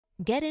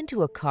Get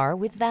into a car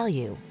with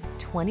value.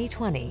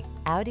 2020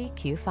 Audi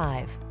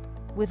Q5.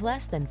 With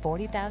less than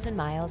 40,000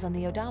 miles on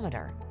the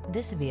odometer,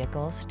 this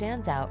vehicle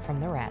stands out from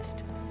the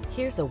rest.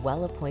 Here's a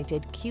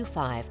well-appointed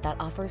Q5 that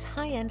offers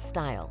high-end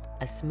style,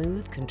 a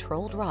smooth,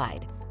 controlled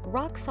ride,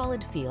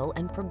 rock-solid feel,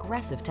 and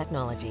progressive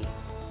technology.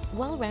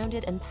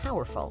 Well-rounded and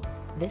powerful,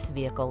 this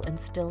vehicle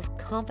instills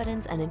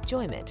confidence and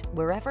enjoyment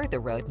wherever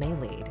the road may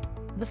lead.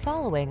 The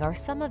following are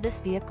some of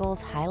this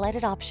vehicle's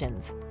highlighted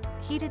options: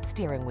 heated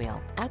steering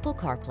wheel, Apple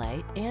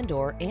CarPlay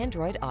and/or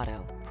Android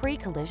Auto,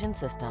 pre-collision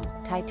system,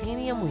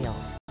 titanium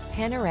wheels,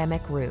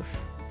 panoramic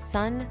roof,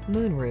 sun,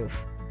 moonroof,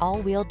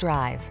 all-wheel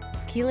drive,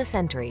 keyless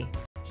entry,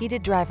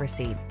 heated driver's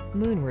seat,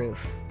 moonroof.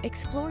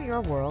 Explore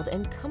your world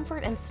in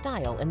comfort and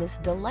style in this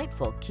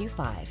delightful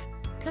Q5.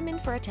 Come in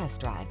for a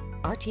test drive.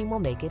 Our team will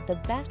make it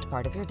the best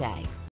part of your day.